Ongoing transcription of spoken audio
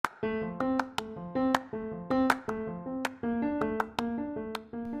Do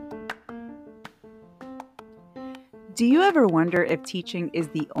you ever wonder if teaching is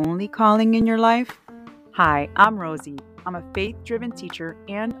the only calling in your life? Hi, I'm Rosie. I'm a faith-driven teacher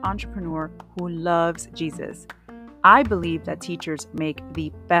and entrepreneur who loves Jesus. I believe that teachers make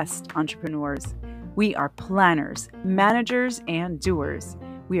the best entrepreneurs. We are planners, managers, and doers.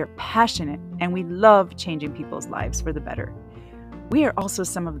 We are passionate and we love changing people's lives for the better. We are also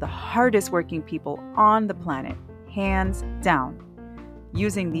some of the hardest working people on the planet, hands down.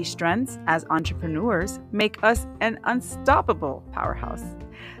 Using these strengths as entrepreneurs make us an unstoppable powerhouse.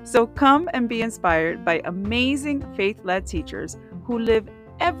 So come and be inspired by amazing faith-led teachers who live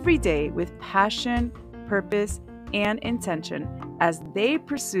every day with passion, purpose, and intention as they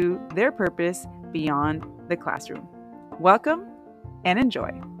pursue their purpose beyond the classroom. Welcome and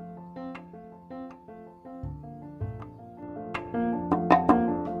enjoy.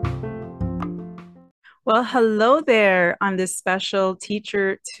 Well, hello there on this special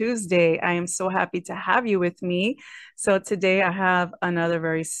Teacher Tuesday. I am so happy to have you with me. So today I have another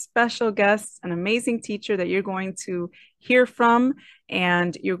very special guest, an amazing teacher that you're going to hear from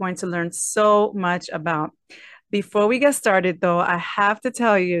and you're going to learn so much about. Before we get started, though, I have to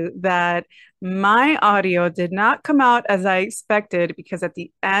tell you that my audio did not come out as I expected because at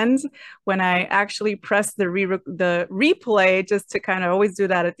the end, when I actually pressed the replay, just to kind of always do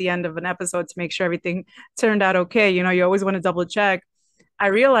that at the end of an episode to make sure everything turned out okay, you know, you always want to double check. I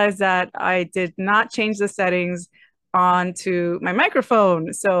realized that I did not change the settings onto my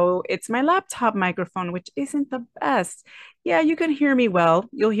microphone. So it's my laptop microphone, which isn't the best. Yeah, you can hear me well.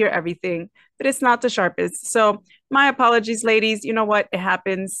 You'll hear everything, but it's not the sharpest. So my apologies, ladies. You know what? It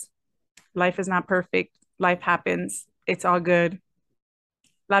happens. Life is not perfect. Life happens. It's all good.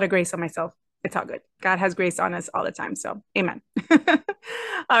 A lot of grace on myself. It's all good. God has grace on us all the time. So amen.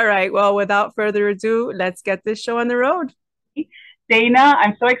 All right. Well, without further ado, let's get this show on the road. Dayna,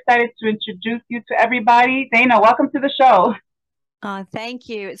 I'm so excited to introduce you to everybody. Dayna, welcome to the show. Thank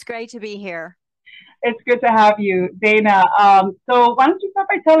you. It's great to be here. It's good to have you, Dayna. So why don't you start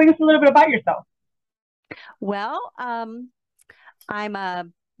by telling us a little bit about yourself? Well, I'm a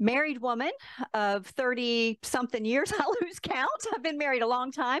married woman of 30-something years. I lose count. I've been married a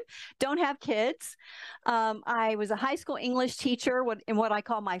long time. Don't have kids. I was a high school English teacher in what I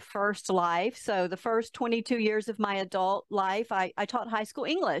call my first life. So the first 22 years of my adult life, I taught high school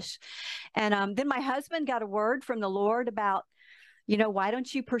English. And then my husband got a word from the Lord about, why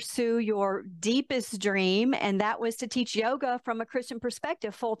don't you pursue your deepest dream? And that was to teach yoga from a Christian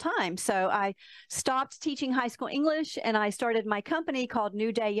perspective full time. So I stopped teaching high school English and I started my company called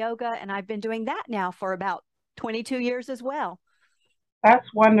New Day Yoga. And I've been doing that now for about 22 years as well. That's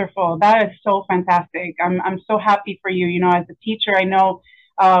wonderful. That is so fantastic. I'm so happy for you. You know, as a teacher, I know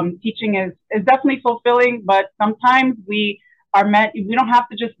teaching is definitely fulfilling, but sometimes we don't have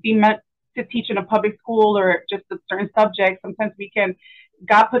to just be meant to teach in a public school or just a certain subject. Sometimes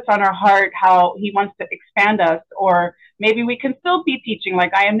God puts on our heart how he wants to expand us, or maybe we can still be teaching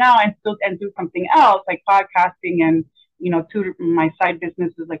like I am now and do something else like podcasting and, my side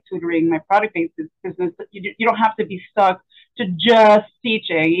business is like tutoring, my product-based business. You don't have to be stuck to just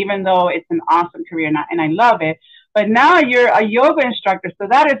teaching, even though it's an awesome career and I love it. But now you're a yoga instructor. So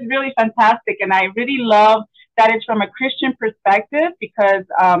that is really fantastic. And I really love that it's from a Christian perspective because,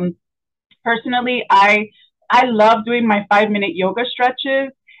 personally, I love doing my 5-minute yoga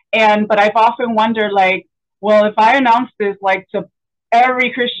stretches, but I've often wondered, like, well, if I announce this like to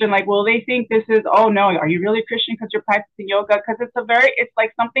every Christian, like, will they think this is, oh no, are you really Christian because you're practicing yoga? Because it's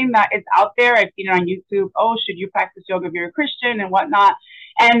like something that is out there. I've seen it on YouTube. Oh, should you practice yoga if you're a Christian and whatnot?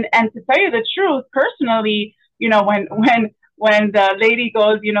 And to tell you the truth, personally, when the lady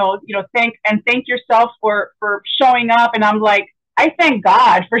goes, thank yourself for showing up, and I'm like, I thank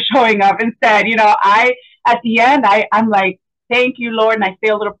God for showing up instead. At the end, I'm like, thank you, Lord. And I say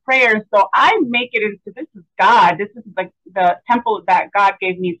a little prayer. And so I make it into, this is God. This is like the temple that God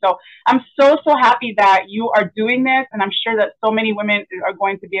gave me. So I'm so, so happy that you are doing this. And I'm sure that so many women are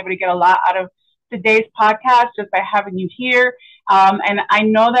going to be able to get a lot out of today's podcast just by having you here. And I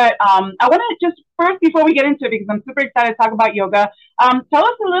know that I want to just first, before we get into it, because I'm super excited to talk about yoga, tell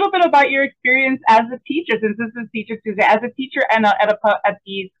us a little bit about your experience as a teacher, since this is Teacher Tuesday, as a teacher and at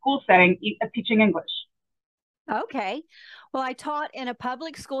the school setting, teaching English. Okay. Well, I taught in a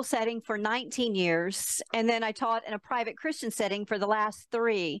public school setting for 19 years, and then I taught in a private Christian setting for the last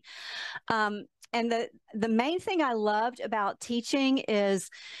 3. And the main thing I loved about teaching is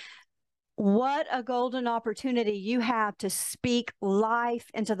what a golden opportunity you have to speak life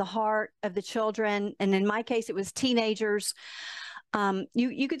into the heart of the children. And in my case, it was teenagers.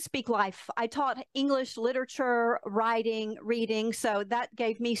 You could speak life. I taught English literature, writing, reading. So that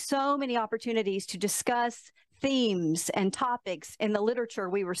gave me so many opportunities to discuss themes and topics in the literature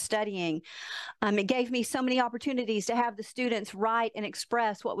we were studying. It gave me so many opportunities to have the students write and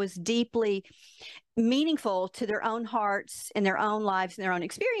express what was deeply meaningful to their own hearts and their own lives and their own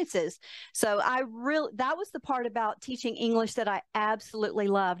experiences. So that was the part about teaching English that I absolutely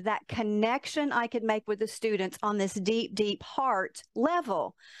loved, that connection I could make with the students on this deep, deep heart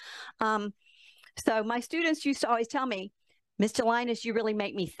level. So my students used to always tell me, Miss Gelinas, you really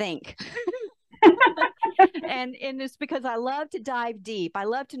make me think. and it's because I love to dive deep. I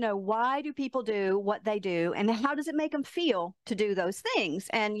love to know, why do people do what they do, and how does it make them feel to do those things?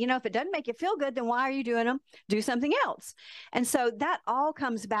 And, if it doesn't make you feel good, then why are you doing them? Do something else. And so that all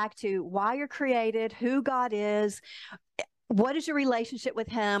comes back to why you're created, who God is, what is your relationship with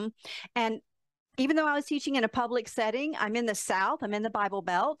him. And even though I was teaching in a public setting, I'm in the South, I'm in the Bible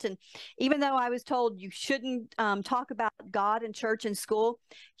Belt. And even though I was told you shouldn't talk about God in church and school,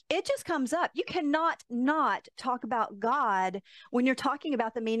 it just comes up. You cannot not talk about God when you're talking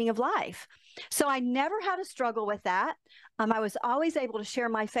about the meaning of life. So I never had a struggle with that. I was always able to share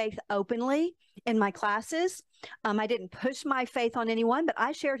my faith openly in my classes. I didn't push my faith on anyone, but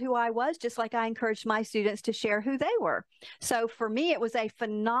I shared who I was, just like I encouraged my students to share who they were. So for me, it was a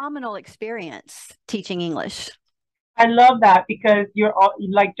phenomenal experience teaching English. I love that, because you're all,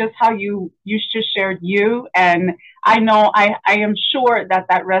 like, just how you just shared you. And I know, I am sure that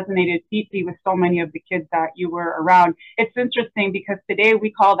resonated deeply with so many of the kids that you were around. It's interesting because today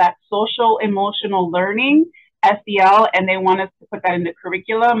we call that social emotional learning, SEL, and they want us to put that in the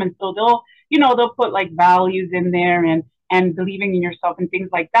curriculum. And so they'll put like values in there, and believing in yourself and things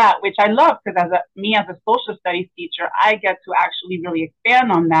like that, which I love, because as a social studies teacher, I get to actually really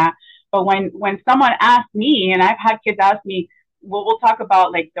expand on that. But when someone asks me, and I've had kids ask me, well, we'll talk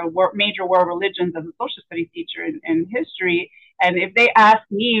about like the major world religions as a social studies teacher in history. And if they ask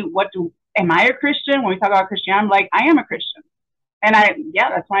me, am I a Christian? When we talk about Christianity, I'm like, I am a Christian. And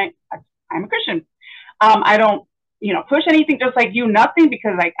that's why I'm a Christian. I don't, push anything, just like you, nothing,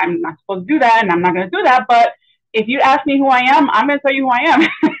 because like, I'm not supposed to do that, and I'm not going to do that. But if you ask me who I am, I'm going to tell you who I am.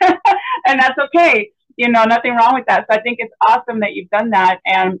 And that's okay. Nothing wrong with that. So I think it's awesome that you've done that.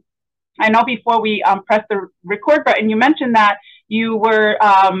 And I know before we press the record button, you mentioned that you were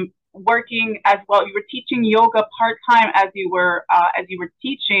working as well. You were teaching yoga part-time as you were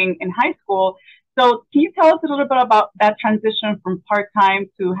teaching in high school. So can you tell us a little bit about that transition from part-time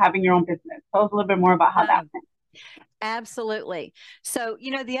to having your own business? Tell us a little bit more about how that went. Absolutely. So,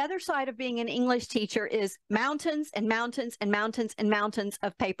 the other side of being an English teacher is mountains and mountains and mountains and mountains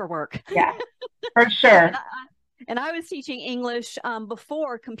of paperwork. Yeah, for sure. And I was teaching English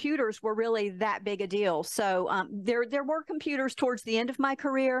before computers were really that big a deal. So there were computers towards the end of my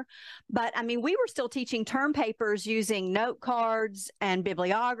career, but we were still teaching term papers using note cards and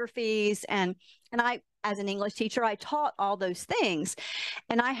bibliographies, and I, as an English teacher, I taught all those things,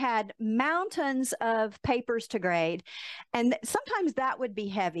 and I had mountains of papers to grade, and sometimes that would be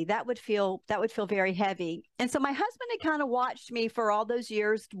heavy. That would feel very heavy. And so my husband had kind of watched me for all those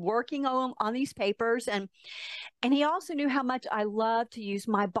years working on these papers, and he also knew how much I love to use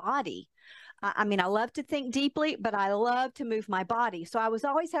my body. I love to think deeply, but I love to move my body. So I was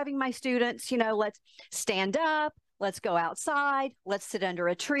always having my students, let's stand up, let's go outside, let's sit under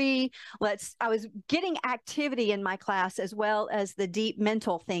a tree. I was getting activity in my class as well as the deep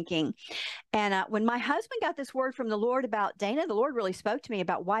mental thinking. And when my husband got this word from the Lord about Dayna, the Lord really spoke to me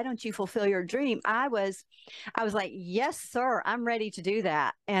about, why don't you fulfill your dream? I was like, yes, sir, I'm ready to do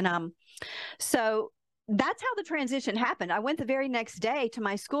that. And so that's how the transition happened. I went the very next day to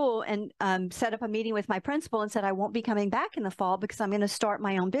my school and set up a meeting with my principal and said, I won't be coming back in the fall because I'm going to start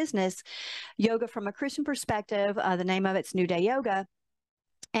my own business, Yoga from a Christian Perspective. The name of it's New Day Yoga.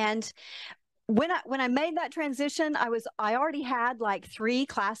 And when I made that transition, I already had like 3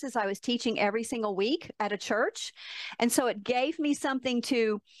 classes I was teaching every single week at a church. And so it gave me something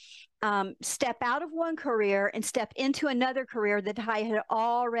to step out of one career and step into another career that I had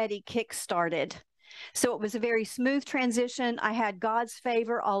already kickstarted. So it was a very smooth transition. I had God's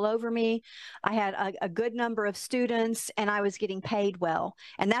favor all over me. I had a good number of students, and I was getting paid well.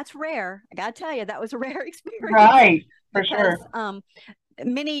 And that's rare. I got to tell you, that was a rare experience. Right, for because, sure.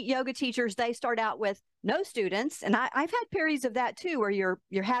 Many yoga teachers, they start out with no students. And I've had periods of that too, where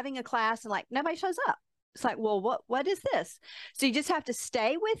you're having a class and like nobody shows up. It's like, well, what is this? So you just have to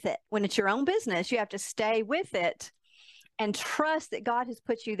stay with it. When it's your own business, you have to stay with it and trust that God has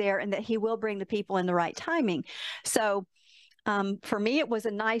put you there and that he will bring the people in the right timing. So for me, it was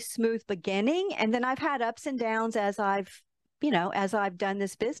a nice, smooth beginning. And then I've had ups and downs as I've as I've done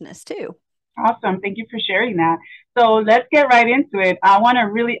this business too. Awesome. Thank you for sharing that. So let's get right into it. I want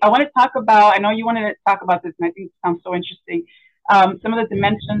to talk about, I know you wanted to talk about this, and I think it sounds so interesting. Some of the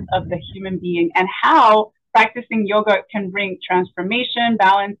dimensions of the human being and how practicing yoga can bring transformation,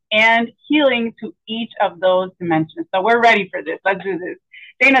 balance, and healing to each of those dimensions. So we're ready for this. Let's do this.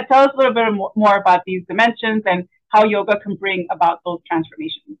 Dayna, tell us a little bit more about these dimensions and how yoga can bring about those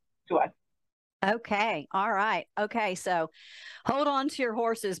transformations to us. Okay. All right. Okay. So hold on to your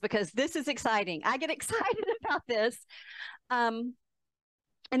horses because this is exciting. I get excited about this. And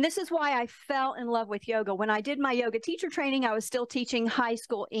this is why I fell in love with yoga. When I did my yoga teacher training, I was still teaching high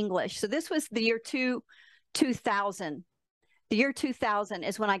school English. So this was the year 2000. The year 2000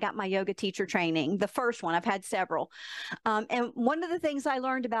 is when I got my yoga teacher training, the first one. I've had several. And one of the things I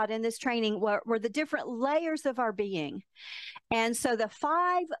learned about in this training were the different layers of our being. And so the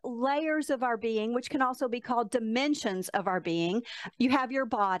 5 layers of our being, which can also be called dimensions of our being, you have your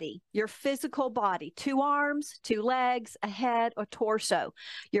body, your physical body, 2 arms, 2 legs, a head, a torso,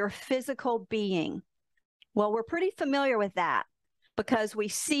 your physical being. Well, we're pretty familiar with that because we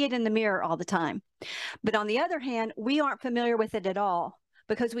see it in the mirror all the time. But on the other hand, we aren't familiar with it at all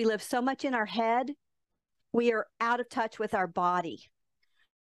because we live so much in our head, we are out of touch with our body.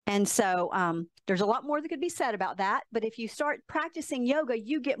 And so there's a lot more that could be said about that. But if you start practicing yoga,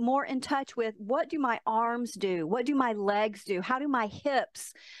 you get more in touch with what do my arms do? What do my legs do? How do my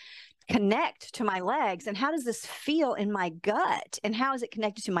hips connect to my legs? And how does this feel in my gut? And how is it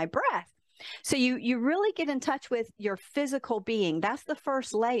connected to my breath? So you really get in touch with your physical being. That's the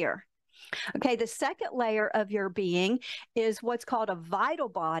first layer. Okay, the second layer of your being is what's called a vital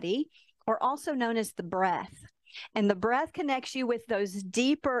body, or also known as the breath. And the breath connects you with those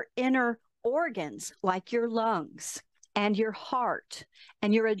deeper inner organs like your lungs and your heart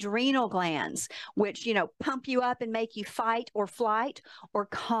and your adrenal glands, which, pump you up and make you fight or flight or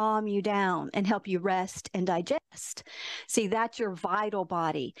calm you down and help you rest and digest. See, that's your vital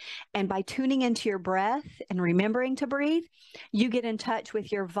body. And by tuning into your breath and remembering to breathe, you get in touch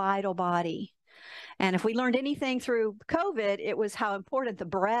with your vital body. And if we learned anything through COVID, it was how important the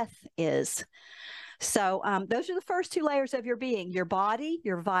breath is. So those are the first 2 layers of your being, your body,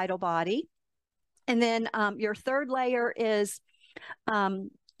 your vital body. And then your third layer is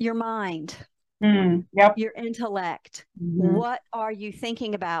your mind, Yep. your intellect. Mm-hmm. What are you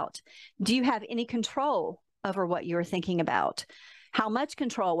thinking about? Do you have any control over what you're thinking about? How much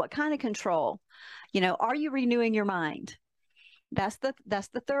control? What kind of control? Are you renewing your mind? That's the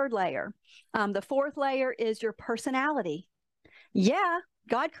third layer. The fourth layer is your personality. Yeah,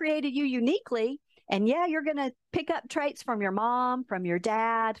 God created you uniquely. And yeah, you're going to pick up traits from your mom, from your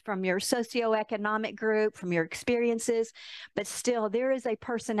dad, from your socioeconomic group, from your experiences. But still, there is a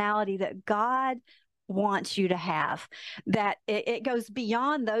personality that God wants you to have, that it goes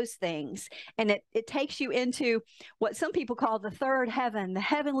beyond those things. And it takes you into what some people call the third heaven, the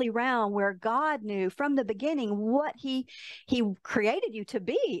heavenly realm, where God knew from the beginning what he created you to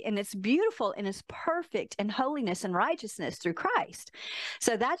be. And it's beautiful and it's perfect in holiness and righteousness through Christ.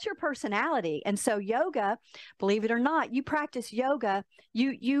 So that's your personality. And so yoga, believe it or not, you practice yoga,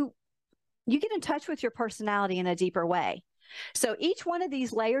 you get in touch with your personality in a deeper way. So each one of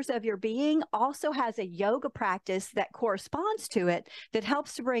these layers of your being also has a yoga practice that corresponds to it that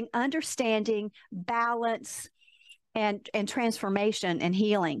helps to bring understanding, balance, and transformation and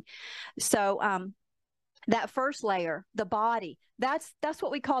healing. So that first layer, the body, that's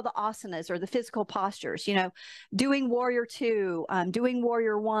what we call the asanas, or the physical postures, doing warrior 2, doing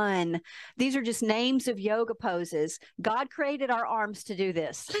warrior 1. These are just names of yoga poses. God created our arms to do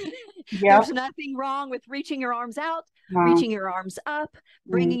this. Yep. There's nothing wrong with reaching your arms out, reaching your arms up,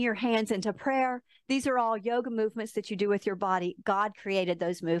 bringing your hands into prayer. These are all yoga movements that you do with your body. God created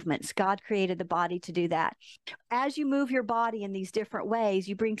those movements. God created the body to do that. As you move your body in these different ways,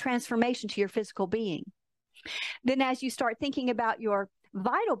 you bring transformation to your physical being. Then as you start thinking about your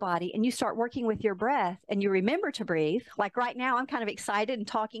vital body and you start working with your breath and you remember to breathe, like right now, I'm kind of excited and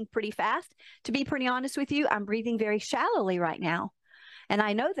talking pretty fast. To be pretty honest with you, I'm breathing very shallowly right now. And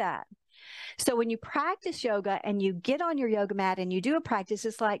I know that. So when you practice yoga and you get on your yoga mat and you do a practice,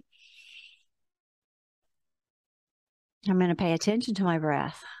 it's like, I'm going to pay attention to my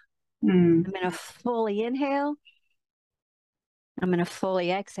breath. I'm going to fully inhale. I'm going to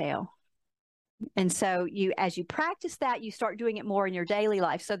fully exhale. And so as you practice that, you start doing it more in your daily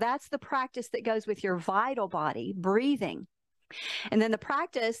life. So that's the practice that goes with your vital body, breathing. And then the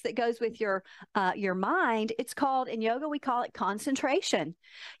practice that goes with your mind, it's called, in yoga, we call it concentration.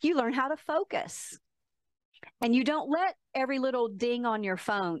 You learn how to focus. And you don't let every little ding on your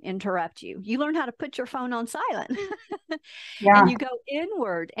phone interrupt you. You learn how to put your phone on silent. Yeah. And you go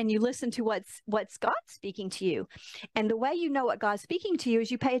inward and you listen to what's God speaking to you. And the way you know what God's speaking to you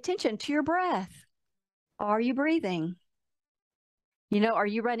is you pay attention to your breath. Are you breathing? You know, are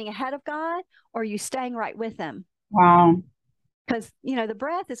you running ahead of God, or are you staying right with him? Wow. Because, you know, the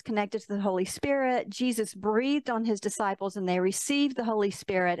breath is connected to the Holy Spirit. Jesus breathed on his disciples and they received the Holy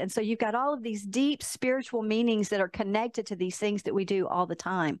Spirit. And so you've got all of these deep spiritual meanings that are connected to these things that we do all the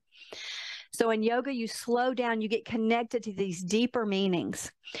time. So in yoga, you slow down, you get connected to these deeper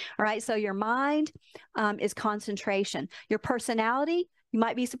meanings. All right. So your mind is concentration. Your personality, you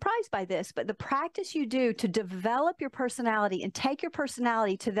might be surprised by this, but the practice you do to develop your personality and take your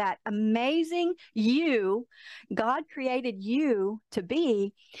personality to that amazing you, God created you to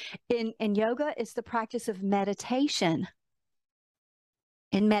be in yoga, is the practice of meditation.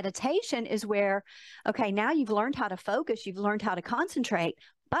 And meditation is where, okay, now you've learned how to focus, you've learned how to concentrate,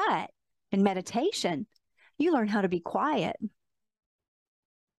 but in meditation, you learn how to be quiet.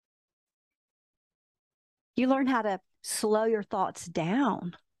 You learn how to slow your thoughts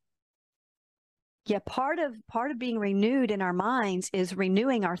down. Yeah, part of being renewed in our minds is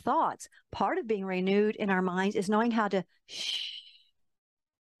renewing our thoughts. Part of being renewed in our minds is knowing how to shh,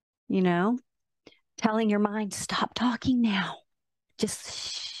 you know, telling your mind, stop talking now.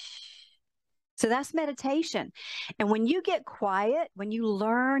 Just shh. So that's meditation. And when you get quiet, when you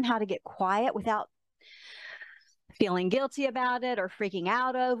learn how to get quiet without feeling guilty about it or freaking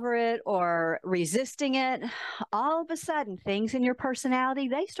out over it or resisting it, all of a sudden things in your personality,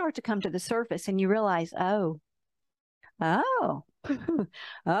 they start to come to the surface and you realize, oh, oh.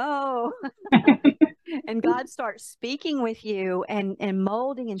 And God starts speaking with you and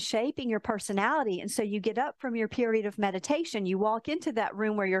molding and shaping your personality. And so you get up from your period of meditation, you walk into that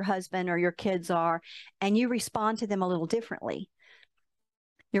room where your husband or your kids are, and you respond to them a little differently.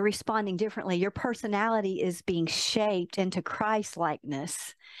 You're responding differently. Your personality is being shaped into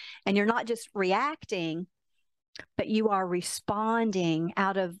Christ-likeness. And you're not just reacting, but you are responding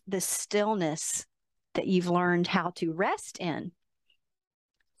out of the stillness that you've learned how to rest in.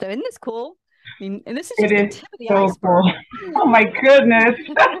 So isn't this cool? I mean, and this is just the tip of the iceberg. Cool. Oh my goodness.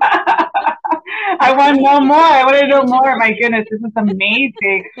 I want to know more. I want to know more. My goodness, this is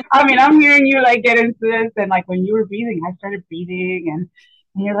amazing. I mean, I'm hearing you like get into this, and like when you were breathing, I started breathing,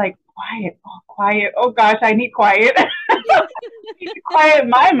 and you're like, quiet, oh, quiet. Oh gosh, I need quiet. I need to quiet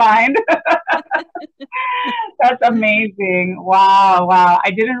my mind. That's amazing. Wow, wow. I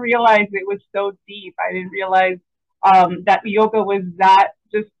didn't realize it was so deep. I didn't realize that yoga was that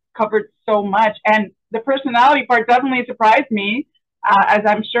just covered so much. And the personality part definitely surprised me, as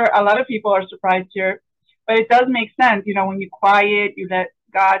I'm sure a lot of people are surprised here. But it does make sense, you know, when you quiet, you let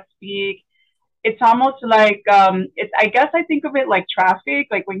God speak. It's almost like it's. I guess I think of it like traffic.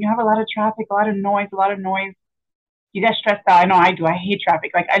 Like when you have a lot of traffic, a lot of noise, you get stressed out. I know I do. I hate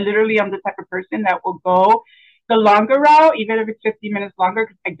traffic. Like I literally am the type of person that will go the longer route, even if it's 50 minutes longer,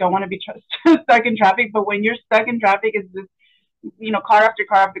 because I don't want to be stuck in traffic. But when you're stuck in traffic, it's just, you know, car after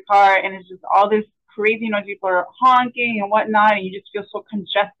car after car, and it's just all this crazy noise. People are honking and whatnot, and you just feel so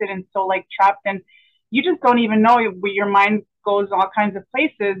congested and so like trapped, and you just don't even know where your mind goes all kinds of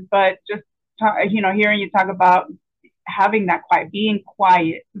places. But just you know, hearing you talk about having that quiet, being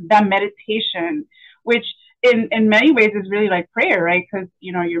quiet, that meditation, which in many ways is really like prayer, right? Because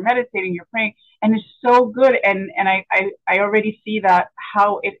you know you're meditating, you're praying, and it's so good. And I already see that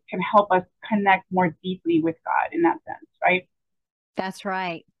how it can help us connect more deeply with God in that sense, right? That's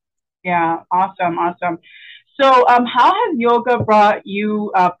right. Yeah, awesome, awesome. So, how has yoga brought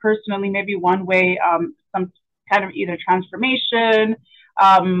you personally? Maybe one way, some kind of either transformation,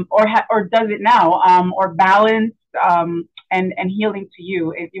 or does it now, or balance, and healing to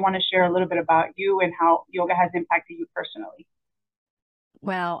you? If you want to share a little bit about you and how yoga has impacted you personally.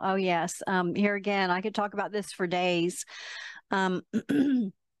 Well, oh yes. Here again, I could talk about this for days.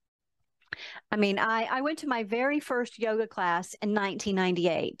 I mean, I went to my very first yoga class in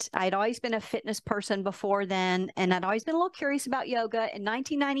 1998. I'd always been a fitness person before then, and I'd always been a little curious about yoga. In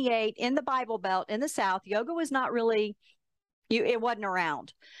 1998, in the Bible Belt in the South, yoga was not really, it wasn't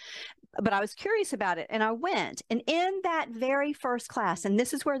around. But I was curious about it, and I went. And in that very first class, and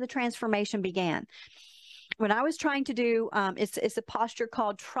this is where the transformation began. When I was trying to do, it's a posture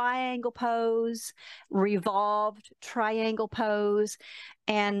called triangle pose, revolved triangle pose.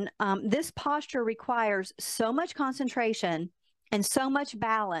 And this posture requires so much concentration and so much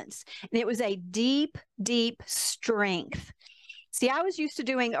balance. And it was a deep, deep strength. See, I was used to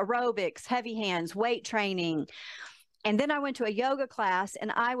doing aerobics, heavy hands, weight training, And then I went to a yoga class,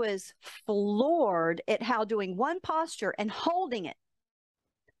 and I was floored at how doing one posture and holding it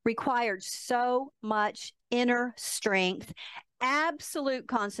required so much inner strength, absolute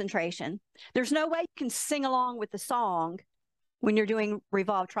concentration. There's no way you can sing along with the song when you're doing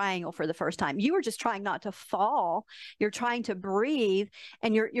revolve triangle for the first time. You are just trying not to fall. You're trying to breathe,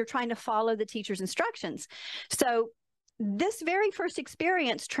 and you're trying to follow the teacher's instructions. So this very first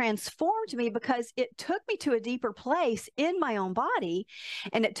experience transformed me because it took me to a deeper place in my own body,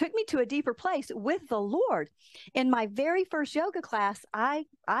 and it took me to a deeper place with the Lord. In my very first yoga class, I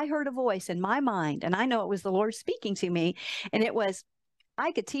heard a voice in my mind, and I know it was the Lord speaking to me, and it was,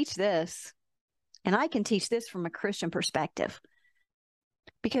 I could teach this, and I can teach this from a Christian perspective,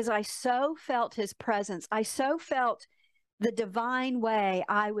 because I so felt his presence. I so felt the divine way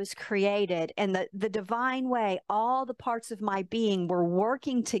I was created, and the divine way all the parts of my being were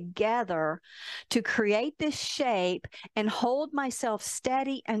working together to create this shape and hold myself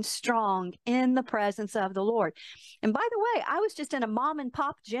steady and strong in the presence of the Lord. And by the way, I was just in a mom and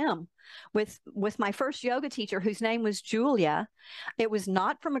pop gym with my first yoga teacher, whose name was Julia. It was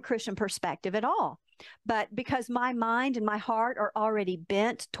not from a Christian perspective at all. But because my mind and my heart are already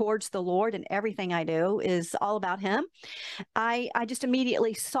bent towards the Lord, and everything I do is all about him, I just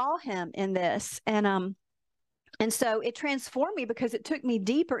immediately saw him in this. And so it transformed me, because it took me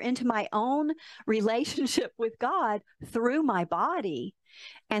deeper into my own relationship with God through my body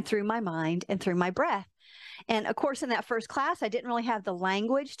and through my mind and through my breath. And of course, in that first class, I didn't really have the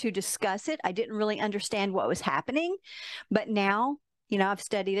language to discuss it. I didn't really understand what was happening. But now, you know, I've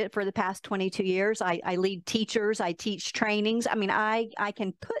studied it for the past 22 years. I lead teachers. I teach trainings. I mean, I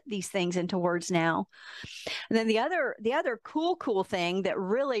can put these things into words now. And then the other cool thing that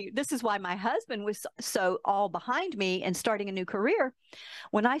really, this is why my husband was so all behind me and starting a new career.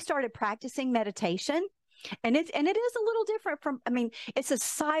 When I started practicing meditation, and it is a little different from, I mean, it's a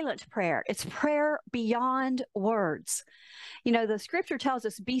silent prayer. It's prayer beyond words. You know, the scripture tells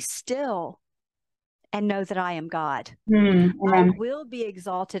us, be still and know that I am God. I will be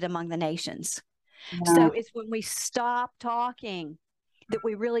exalted among the nations. Yeah. So it's when we stop talking that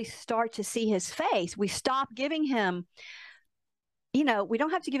we really start to see his face. We stop giving him, you know, we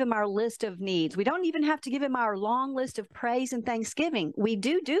don't have to give him our list of needs. We don't even have to give him our long list of praise and thanksgiving. We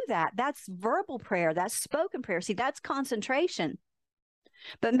do that. That's verbal prayer. That's spoken prayer. See, that's concentration.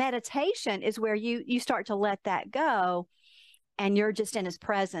 But meditation is where you start to let that go, and you're just in his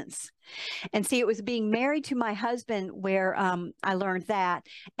presence. And see, it was being married to my husband where I learned that.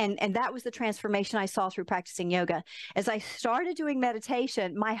 And that was the transformation I saw through practicing yoga. As I started doing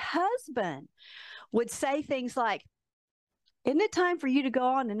meditation, my husband would say things like, isn't it time for you to go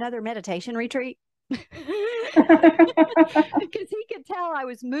on another meditation retreat? Because he could tell I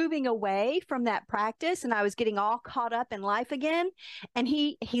was moving away from that practice, and I was getting all caught up in life again. And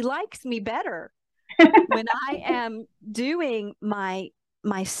he likes me better when I am doing my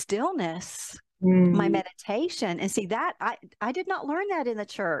stillness, my meditation. And see, that I did not learn that in the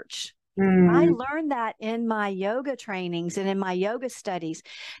church. I learned that in my yoga trainings and in my yoga studies.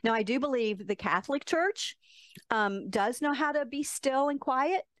 Now, I do believe the Catholic Church does know how to be still and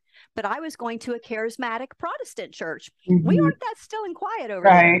quiet, but I was going to a charismatic Protestant church. We aren't that still and quiet over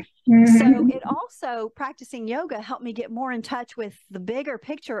there. So it also, practicing yoga helped me get more in touch with the bigger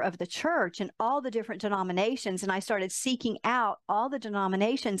picture of the church and all the different denominations. And I started seeking out all the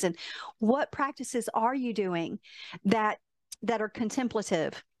denominations and what practices are you doing that are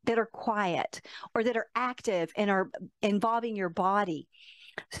contemplative, that are quiet, or that are active and are involving your body.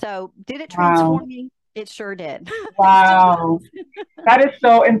 So did it transform me? It sure did. Wow. That is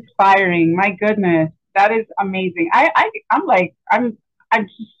so inspiring. My goodness. That is amazing. I'm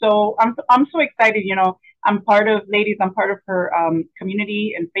so excited. You know, I'm part of her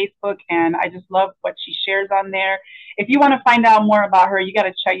community and Facebook, and I just love what she shares on there. If you want to find out more about her, you got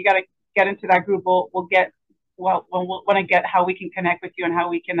to get into that group. We'll want to get how we can connect with you and how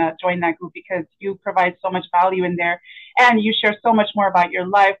we can join that group, because you provide so much value in there, and you share so much more about your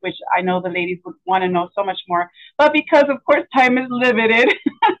life, which I know the ladies would want to know so much more. But because, of course, time is limited,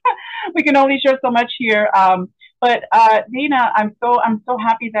 we can only share so much here. But Dayna, I'm so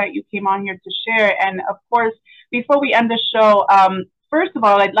happy that you came on here to share. And of course, before we end the show, first of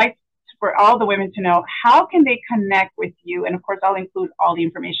all, I'd like for all the women to know, how can they connect with you? And of course, I'll include all the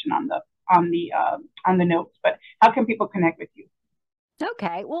information on the notes, but how can people connect with you?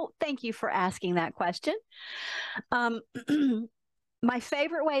 Okay. Well, thank you for asking that question. My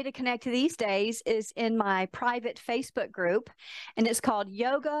favorite way to connect these days is in my private Facebook group, and it's called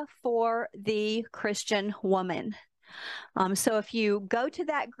Yoga for the Christian Woman. So if you go to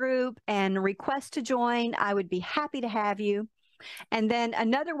that group and request to join, I would be happy to have you. And then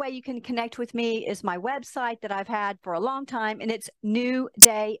another way you can connect with me is my website that I've had for a long time, and it's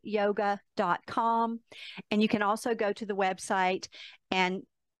newdayyoga.com. And you can also go to the website and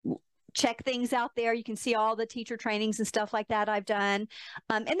check things out there. You can see all the teacher trainings and stuff like that I've done.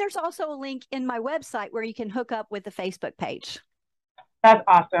 And there's also a link in my website where you can hook up with the Facebook page. That's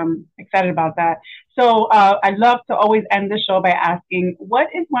awesome. Excited about that. So I love to always end the show by asking, what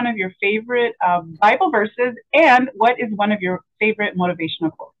is one of your favorite Bible verses, and what is one of your favorite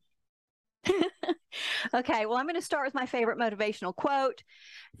motivational quotes? Okay, well, I'm going to start with my favorite motivational quote.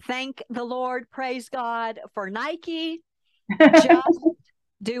 Thank the Lord, praise God for Nike. Just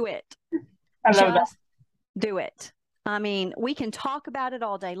do it. I love that. Just do it. I mean, we can talk about it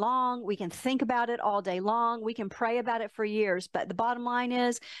all day long. We can think about it all day long. We can pray about it for years. But the bottom line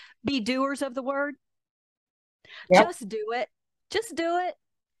is, be doers of the word. Yep. Just do it. Just do it.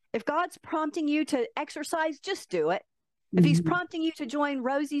 If God's prompting you to exercise, just do it. If he's prompting you to join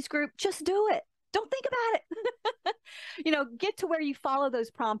Rosie's group, just do it. Don't think about it. Get to where you follow those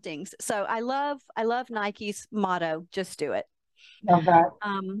promptings. So I love Nike's motto, just do it. Love that.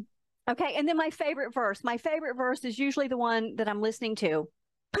 Okay, and then my favorite verse. My favorite verse is usually the one that I'm listening to.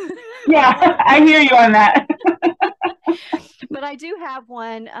 Yeah, I hear you on that. But I do have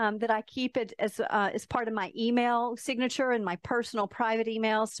one that I keep it as part of my email signature and my personal private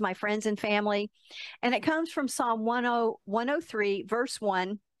emails to my friends and family. And it comes from Psalm 103, verse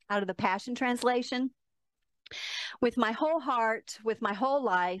 1, out of the Passion Translation. With my whole heart, with my whole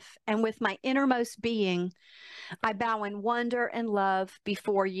life, and with my innermost being, I bow in wonder and love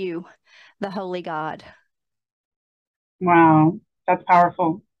before you, the Holy God. Wow, that's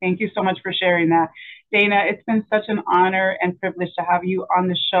powerful. Thank you so much for sharing that. Dayna, it's been such an honor and privilege to have you on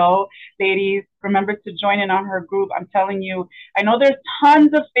the show. Ladies, remember to join in on her group. I'm telling you, I know there's tons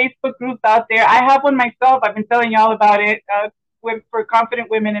of Facebook groups out there. I have one myself. I've been telling y'all about it for confident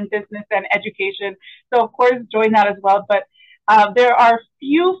women in business and education. So, of course, join that as well. But there are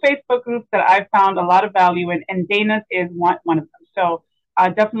few Facebook groups that I've found a lot of value in, and Dayna's is one of them. So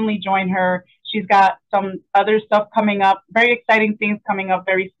definitely join her. She's got some other stuff coming up, very exciting things coming up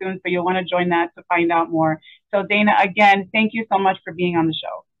very soon. So you'll want to join that to find out more. So Dayna, again, thank you so much for being on the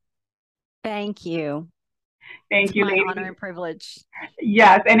show. Thank you. Thank you, ladies. It's my honor and privilege.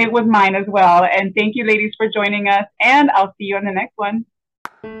 Yes, and it was mine as well. And thank you, ladies, for joining us. And I'll see you on the next one.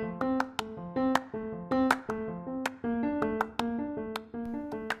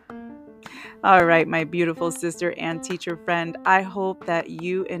 All right, my beautiful sister and teacher friend, I hope that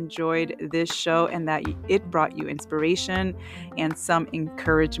you enjoyed this show and that it brought you inspiration and some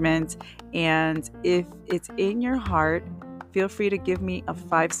encouragement. And if it's in your heart, feel free to give me a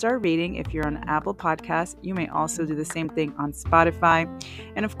 5-star rating if you're on Apple Podcasts. You may also do the same thing on Spotify.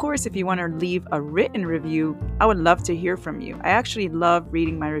 And of course, if you want to leave a written review, I would love to hear from you. I actually love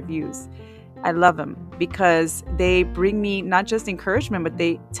reading my reviews. I love them because they bring me not just encouragement, but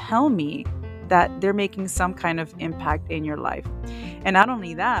they tell me that they're making some kind of impact in your life. And not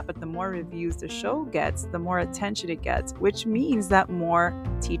only that, but the more reviews the show gets, the more attention it gets, which means that more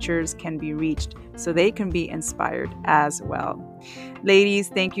teachers can be reached so they can be inspired as well. Ladies,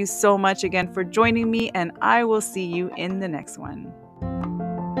 thank you so much again for joining me, and I will see you in the next one.